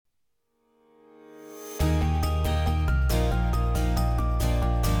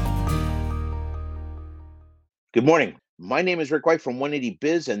Good morning. My name is Rick White from 180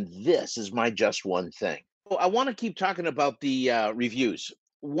 Biz, and this is my Just One Thing. Well, I want to keep talking about the reviews.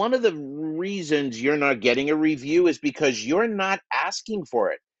 One of the reasons you're not getting a review is because you're not asking for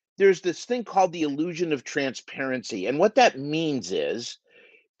it. There's this thing called the illusion of transparency. And what that means is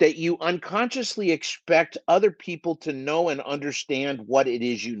that you unconsciously expect other people to know and understand what it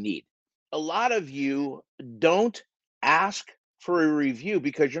is you need. A lot of you don't ask for a review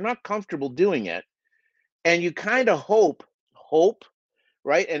because you're not comfortable doing it, and you kind of hope,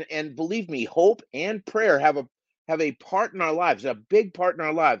 right? And believe me, hope and prayer have a part in our lives, a big part in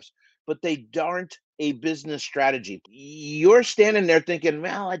our lives, but they aren't a business strategy. You're standing there thinking,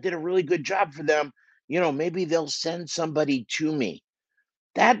 well, I did a really good job for them, maybe they'll send somebody to me.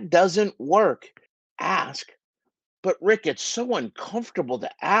 That doesn't work. Ask. But Rick, it's so uncomfortable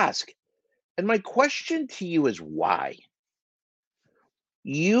to ask. And my question to you is why?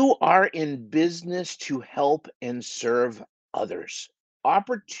 You are in business to help and serve others.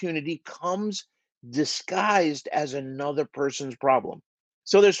 Opportunity comes disguised as another person's problem.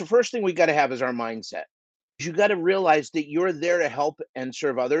 So there's the first thing we got to have is our mindset. You got to realize that you're there to help and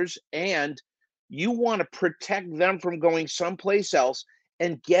serve others, and you want to protect them from going someplace else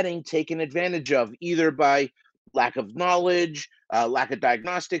and getting taken advantage of, either by lack of knowledge, lack of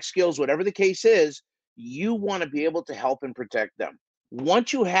diagnostic skills, whatever the case is. You want to be able to help and protect them.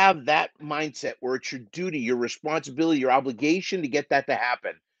 Once you have that mindset where it's your duty, your responsibility, your obligation to get that to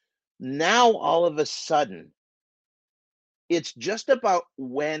happen, now all of a sudden, it's just about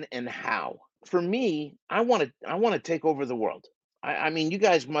when and how. For me, I want to take over the world. I mean, you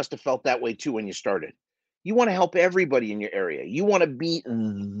guys must have felt that way too when you started. You want to help everybody in your area. You want to be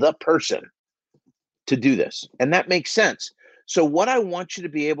the person to do this. And that makes sense. So what I want you to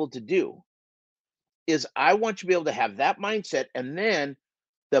be able to do is I want you to be able to have that mindset, and then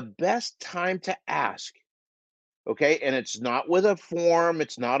the best time to ask. Okay. And it's not with a form,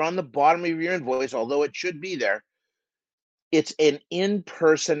 it's not on the bottom of your invoice, although it should be there. It's an in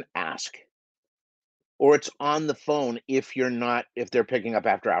person ask, or it's on the phone if they're picking up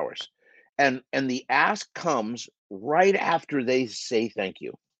after hours. And the ask comes right after they say thank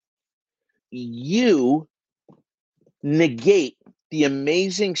you. You negate the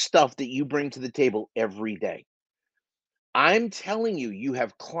amazing stuff that you bring to the table every day. I'm telling you, you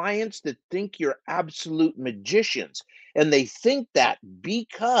have clients that think you're absolute magicians, and they think that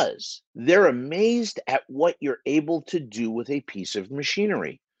because they're amazed at what you're able to do with a piece of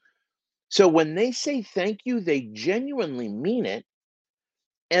machinery. So when they say thank you, they genuinely mean it,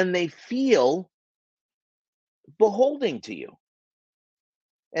 and they feel beholding to you.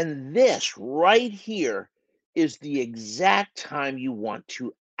 And this right here is the exact time you want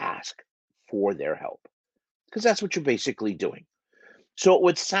to ask for their help, because that's what you're basically doing. So it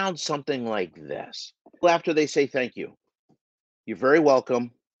would sound something like this. After they say thank you, you're very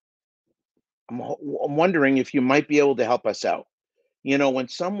welcome. I'm wondering if you might be able to help us out. When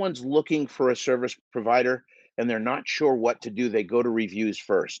someone's looking for a service provider and they're not sure what to do, they go to reviews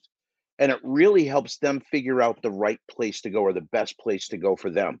first. And it really helps them figure out the right place to go, or the best place to go for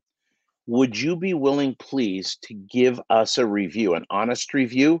them. Would you be willing, please, to give us a review, an honest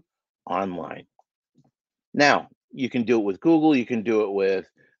review online? Now, you can do it with Google, you can do it with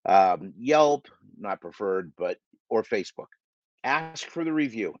Yelp, not preferred, or Facebook. Ask for the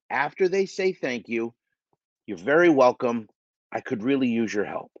review. After they say thank you, you're very welcome. I could really use your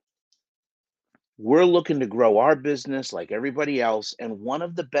help. We're looking to grow our business like everybody else. And one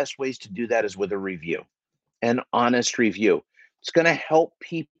of the best ways to do that is with a review, an honest review. It's going to help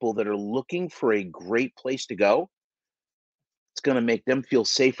people that are looking for a great place to go. It's going to make them feel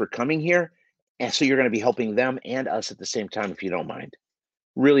safer coming here. And so you're going to be helping them and us at the same time, if you don't mind.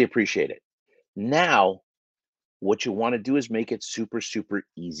 Really appreciate it. Now, what you want to do is make it super, super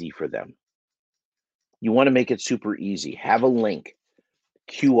easy for them. You want to make it super easy. Have a link,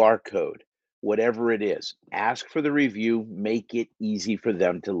 QR code, whatever it is. Ask for the review, make it easy for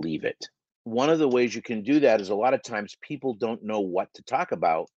them to leave it. One of the ways you can do that is, a lot of times people don't know what to talk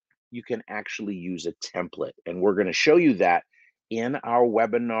about. You can actually use a template. And we're going to show you that in our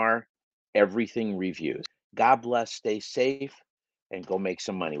webinar, Everything Reviews. God bless, stay safe, and go make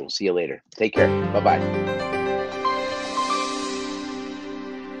some money. We'll see you later. Take care. Bye bye.